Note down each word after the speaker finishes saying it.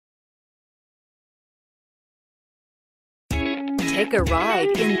Take a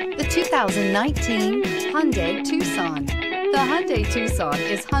ride in the 2019 Hyundai Tucson. The Hyundai Tucson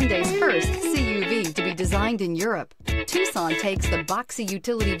is Hyundai's first CUV to be designed in Europe. Tucson takes the boxy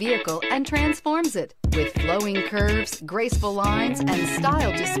utility vehicle and transforms it. With flowing curves, graceful lines, and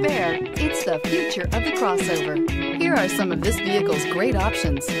style to spare, it's the future of the crossover. Here are some of this vehicle's great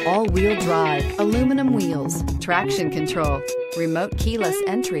options: all-wheel drive, aluminum wheels, traction control, remote keyless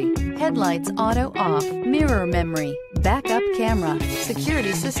entry, headlights auto off, mirror memory, backup camera,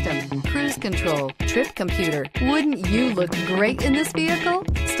 security system, cruise control, trip computer. Wouldn't you look great in this vehicle?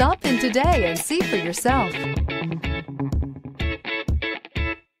 Stop in today and see for yourself.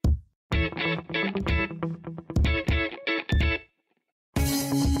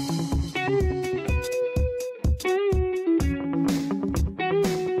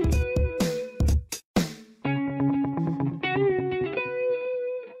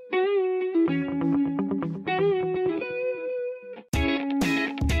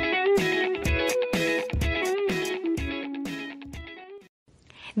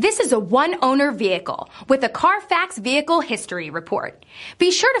 This is a one-owner vehicle with a Carfax Vehicle History Report.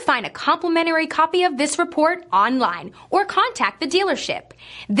 Be sure to find a complimentary copy of this report online or contact the dealership.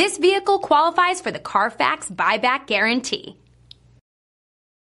 This vehicle qualifies for the Carfax Buyback Guarantee.